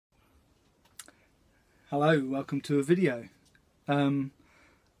Hello, welcome to a video.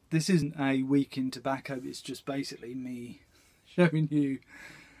 This isn't a week in tobacco, it's just basically me showing you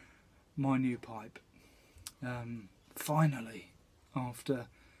my new pipe. Finally, after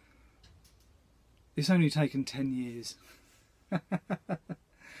it's only taken 10 years, I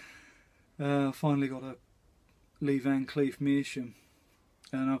finally got a Lee Van Cleef Meerschaum,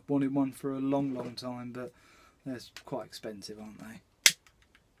 and I've wanted one for a long time, but they're quite expensive, aren't they?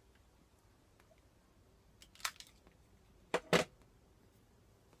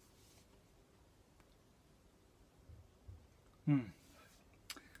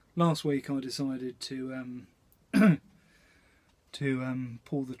 Last week I decided to pull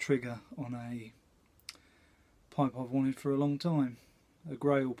the trigger on a pipe I've wanted for a long time, a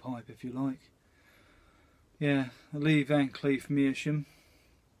grail pipe if you like. Yeah, a Lee Van Cleef Meerschaum.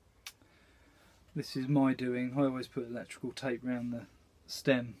 This is my doing. I always put electrical tape around the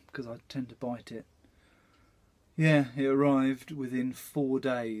stem because I tend to bite it. Yeah, it arrived within 4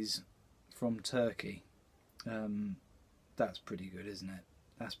 days from Turkey. That's pretty good, isn't it?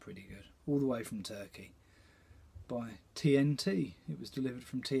 That's pretty good. All the way from Turkey by TNT. It was delivered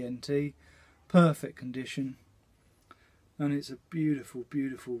from TNT. Perfect condition. And it's a beautiful,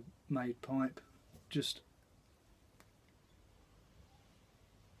 beautiful made pipe. Just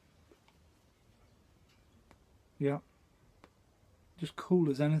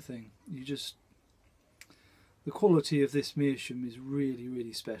cool as anything. The quality of this Meerschaum is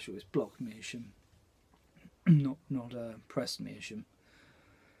really special. It's block Meerschaum. not a pressed Meerschaum.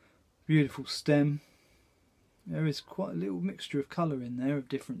 Beautiful stem. There is quite a little mixture of colour in there of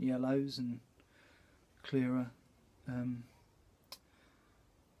different yellows and clearer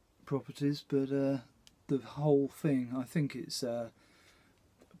properties, but the whole thing, I think it's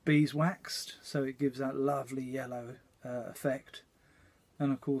beeswaxed, so it gives that lovely yellow effect.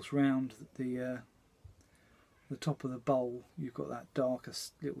 And of course round the top of the bowl you've got that darker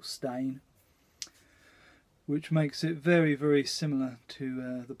little stain, which makes it very similar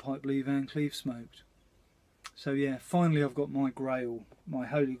to the pipe Lee Van Cleef smoked. So yeah, finally I've got my grail, my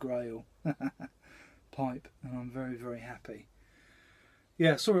holy grail pipe, and I'm very happy.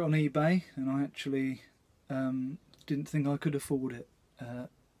 Yeah, I saw it on eBay and I actually didn't think I could afford it,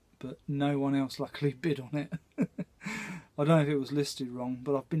 but no one else luckily bid on it. I don't know if it was listed wrong,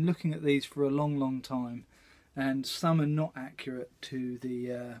 but I've been looking at these for a long time, and some are not accurate to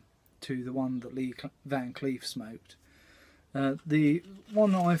the one that Lee Van Cleef smoked. The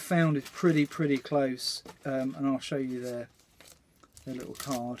one that I've found is pretty close, and I'll show you their little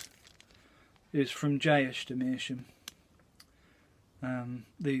card. Is from J. Meerschaum.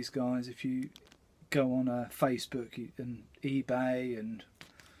 These guys, if you go on Facebook and eBay and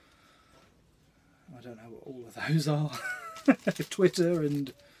I don't know what all of those are, Twitter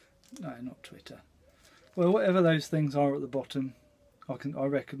and no, not Twitter. Well, whatever those things are at the bottom, I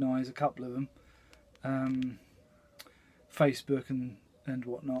recognise a couple of them. Facebook and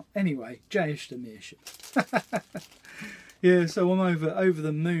whatnot. Anyway, J. Meerschaum. Yeah, so I'm over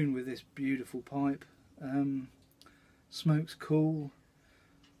the moon with this beautiful pipe. Smoke's cool,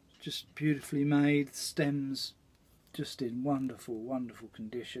 just beautifully made. Stems just in wonderful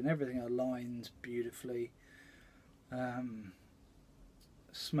condition. Everything aligns beautifully.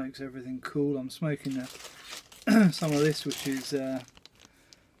 Smokes everything cool. I'm smoking some of this, which is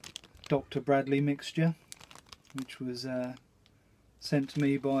Dr. Bradley mixture, which was sent to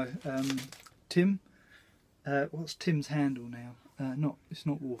me by Tim. What's Tim's handle now? It's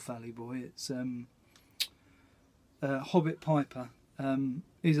not Wolf Valley Boy. It's Hobbit Piper.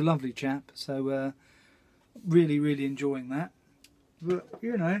 He's a lovely chap. So really enjoying that. But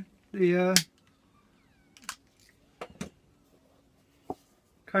you know, the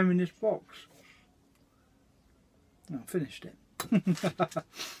came in this box. I finished it.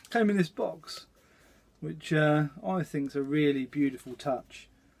 Came in this box, which I think is a really beautiful touch.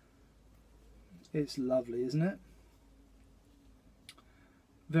 It's lovely, isn't it?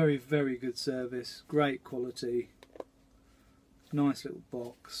 Very good service, great quality, nice little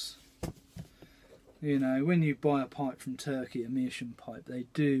box. You know, when you buy a pipe from Turkey, a Meerschaum pipe, they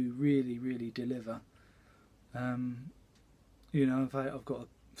do really deliver. You know, I've got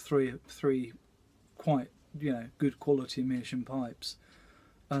three quite, you know, good quality Meerschaum pipes,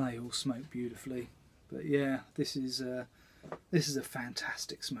 and they all smoke beautifully. But yeah, this is a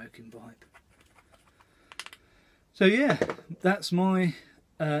fantastic smoking pipe. So yeah, that's my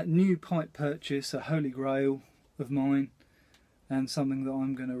new pipe purchase, a holy grail of mine, and something that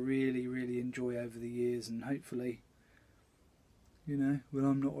I'm going to really enjoy over the years, and hopefully, you know, when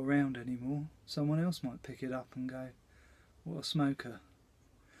I'm not around anymore, someone else might pick it up and go, what a smoker.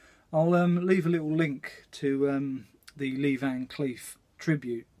 I'll leave a little link to the Lee Van Cleef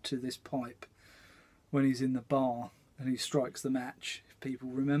tribute to this pipe when he's in the bar and he strikes the match, if people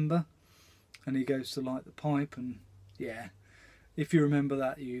remember, and he goes to light the pipe. And yeah, if you remember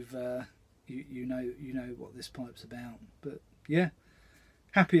that, you've you know what this pipe's about. But yeah,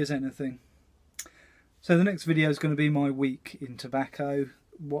 happy as anything. So the next video is going to be my week in tobacco.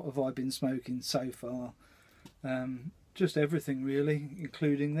 What have I been smoking so far? Just everything really,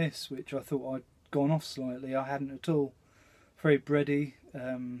 including this, which I thought I'd gone off slightly. I hadn't at all. Very bready,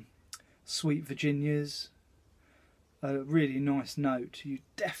 sweet Virginias, a really nice note. It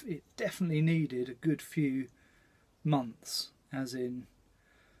definitely needed a good few months, as in,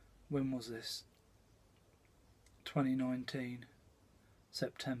 when was this? 2019,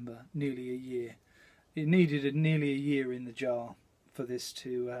 September, nearly a year. It needed nearly a year in the jar for this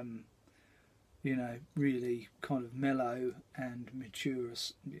to you know, really kind of mellow and mature.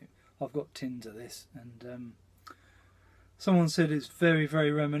 I've got tins of this, and someone said it's very,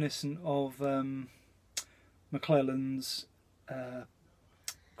 very reminiscent of McClelland's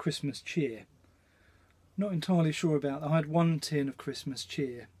Christmas Cheer. Not entirely sure about that. I had one tin of Christmas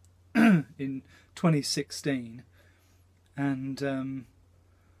Cheer in 2016, and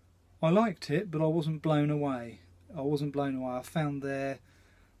I liked it, but I wasn't blown away. I found their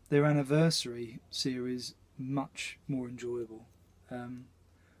anniversary series much more enjoyable,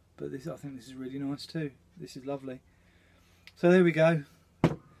 but this, I think this is really nice too. This is lovely. So there we go.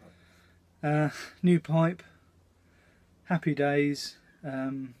 New pipe. Happy days.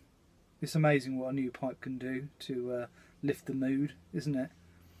 It's amazing what a new pipe can do to lift the mood, isn't it?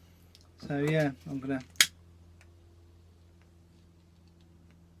 So yeah, I'm gonna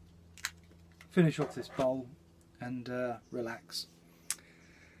finish off this bowl and relax.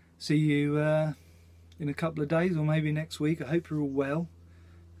 See you in a couple of days, or maybe next week. I hope you're all well,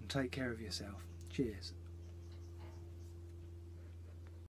 and take care of yourself. Cheers.